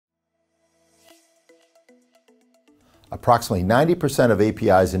Approximately 90% of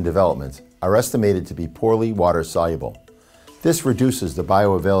APIs in development are estimated to be poorly water-soluble. This reduces the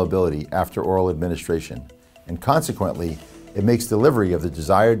bioavailability after oral administration, and consequently, it makes delivery of the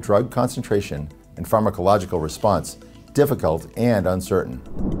desired drug concentration and pharmacological response difficult and uncertain.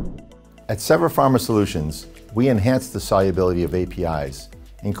 At Sever Pharma Solutions, we enhance the solubility of APIs,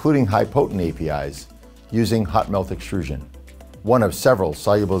 including high-potent APIs, using hot melt extrusion, one of several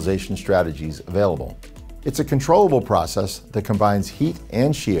solubilization strategies available. It's a controllable process that combines heat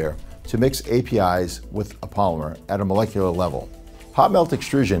and shear to mix APIs with a polymer at a molecular level. Hot melt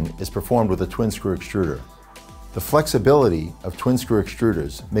extrusion is performed with a twin-screw extruder. The flexibility of twin-screw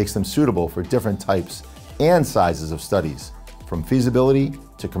extruders makes them suitable for different types and sizes of studies, from feasibility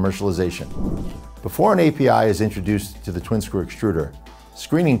to commercialization. Before an API is introduced to the twin-screw extruder,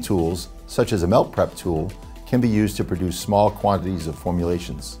 screening tools, such as a melt prep tool, can be used to produce small quantities of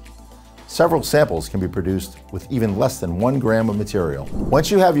formulations. Several samples can be produced with even less than 1 gram of material.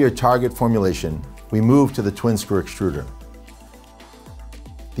 Once you have your target formulation, we move to the twin-screw extruder.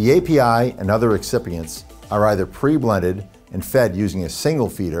 The API and other excipients are either pre-blended and fed using a single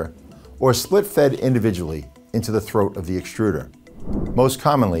feeder or split-fed individually into the throat of the extruder. Most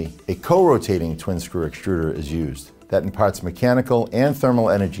commonly, a co-rotating twin-screw extruder is used that imparts mechanical and thermal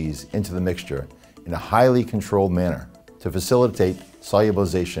energies into the mixture in a highly controlled manner to facilitate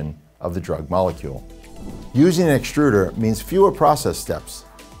solubilization of the drug molecule. Using an extruder means fewer process steps,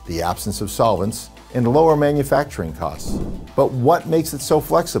 the absence of solvents, and lower manufacturing costs. But what makes it so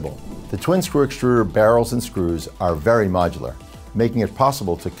flexible? The twin-screw extruder barrels and screws are very modular, making it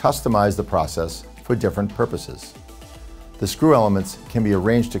possible to customize the process for different purposes. The screw elements can be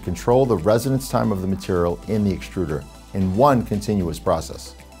arranged to control the residence time of the material in the extruder in one continuous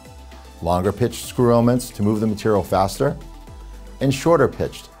process. Longer pitched screw elements to move the material faster, and shorter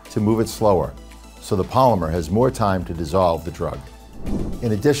pitched to move it slower, so the polymer has more time to dissolve the drug.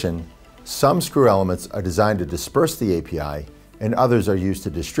 In addition, some screw elements are designed to disperse the API, and others are used to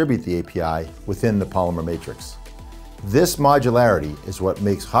distribute the API within the polymer matrix. This modularity is what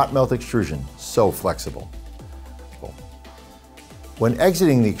makes hot melt extrusion so flexible. When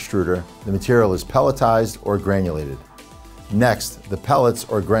exiting the extruder, the material is pelletized or granulated. Next, the pellets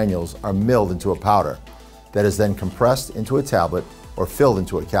or granules are milled into a powder that is then compressed into a tablet or filled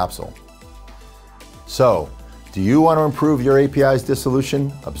into a capsule. So, do you want to improve your API's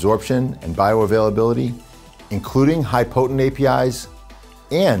dissolution, absorption, and bioavailability, including high-potent APIs,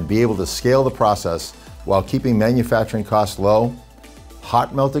 and be able to scale the process while keeping manufacturing costs low?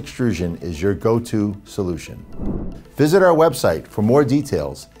 Hot melt extrusion is your go-to solution. Visit our website for more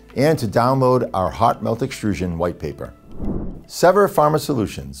details and to download our hot melt extrusion white paper. Sever Pharma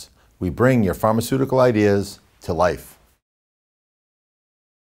Solutions. We bring your pharmaceutical ideas to life.